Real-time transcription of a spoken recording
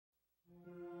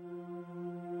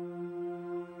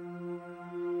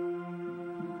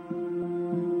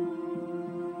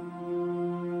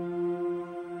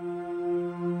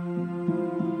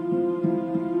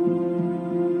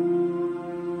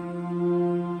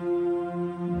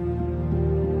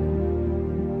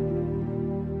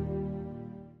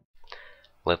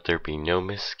Let there be no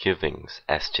misgivings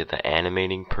as to the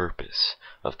animating purpose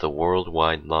of the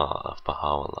worldwide law of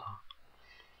Baha'u'llah.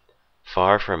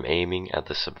 Far from aiming at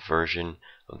the subversion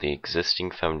of the existing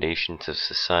foundations of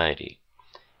society,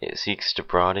 it seeks to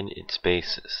broaden its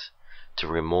basis, to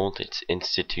remold its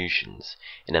institutions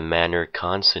in a manner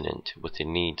consonant with the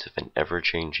needs of an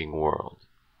ever-changing world.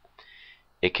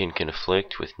 It can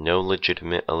conflict with no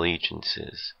legitimate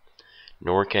allegiances,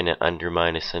 nor can it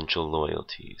undermine essential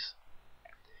loyalties.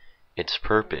 Its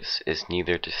purpose is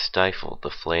neither to stifle the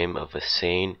flame of a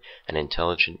sane and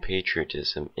intelligent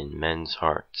patriotism in men's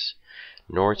hearts,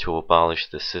 nor to abolish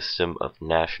the system of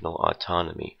national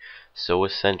autonomy so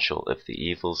essential if the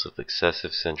evils of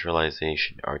excessive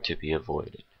centralization are to be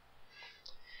avoided.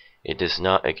 It does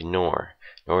not ignore,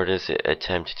 nor does it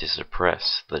attempt to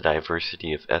suppress, the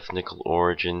diversity of ethnical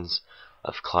origins,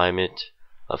 of climate,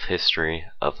 of history,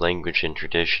 of language and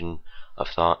tradition, of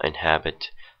thought and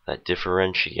habit, that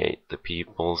differentiate the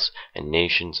peoples and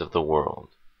nations of the world.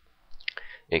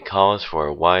 It calls for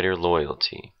a wider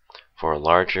loyalty, for a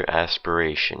larger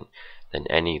aspiration than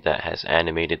any that has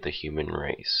animated the human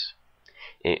race.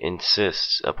 It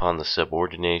insists upon the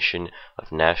subordination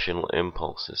of national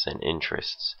impulses and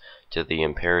interests to the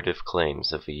imperative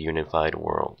claims of a unified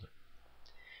world.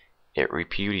 It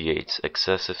repudiates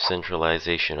excessive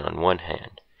centralization on one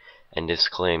hand, and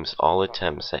disclaims all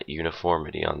attempts at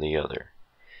uniformity on the other.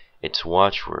 Its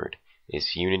watchword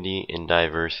is unity in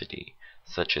diversity,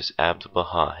 such as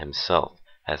Abdu'l-Bahá himself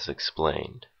has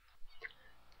explained.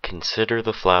 Consider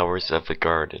the flowers of the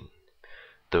garden.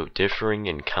 Though differing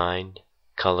in kind,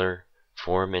 color,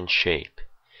 form, and shape,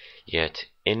 yet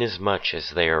inasmuch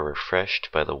as they are refreshed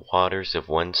by the waters of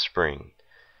one spring,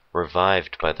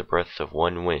 revived by the breath of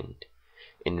one wind,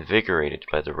 invigorated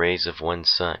by the rays of one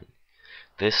sun,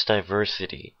 this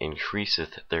diversity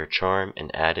increaseth their charm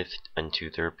and addeth unto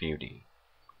their beauty.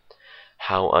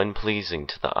 How unpleasing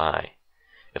to the eye,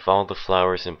 if all the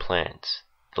flowers and plants,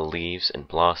 the leaves and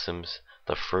blossoms,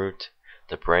 the fruit,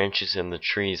 the branches and the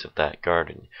trees of that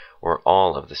garden were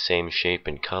all of the same shape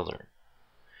and color.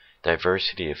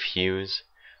 Diversity of hues,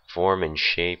 form, and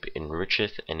shape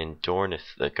enricheth and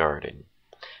adorneth the garden,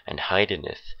 and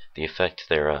heighteneth the effect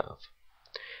thereof.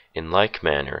 In like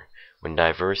manner, when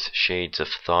diverse shades of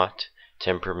thought,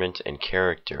 temperament, and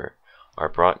character are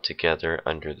brought together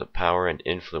under the power and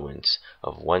influence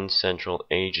of one central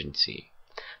agency,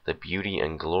 the beauty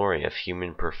and glory of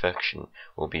human perfection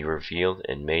will be revealed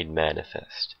and made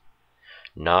manifest.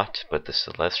 Naught but the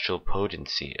celestial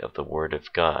potency of the Word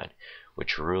of God,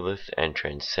 which ruleth and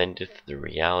transcendeth the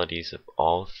realities of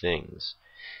all things,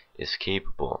 is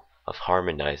capable of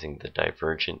harmonizing the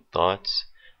divergent thoughts,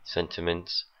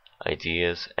 sentiments,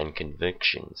 ideas, and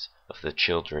convictions of the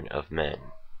children of men.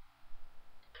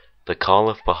 The call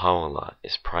of Baha'u'llah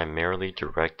is primarily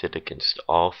directed against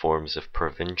all forms of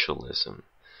provincialism,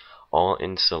 all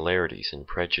insularities and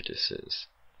prejudices,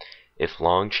 if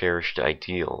long-cherished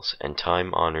ideals and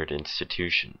time-honored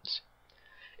institutions,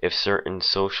 if certain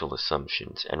social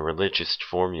assumptions and religious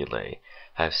formulae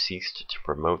have ceased to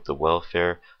promote the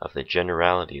welfare of the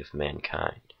generality of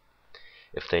mankind,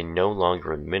 if they no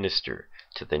longer minister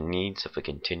to the needs of a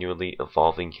continually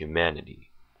evolving humanity,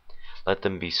 let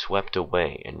them be swept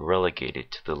away and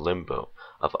relegated to the limbo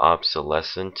of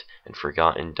obsolescent and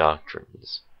forgotten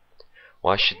doctrines.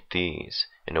 Why should these,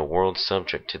 in a world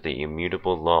subject to the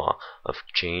immutable law of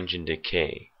change and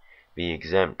decay, be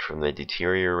exempt from the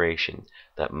deterioration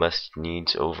that must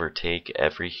needs overtake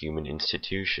every human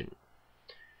institution?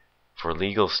 For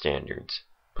legal standards,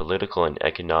 political and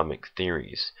economic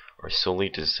theories are solely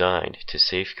designed to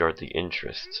safeguard the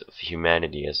interests of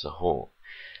humanity as a whole,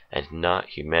 and not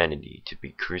humanity to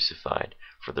be crucified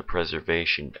for the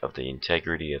preservation of the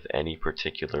integrity of any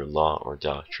particular law or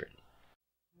doctrine.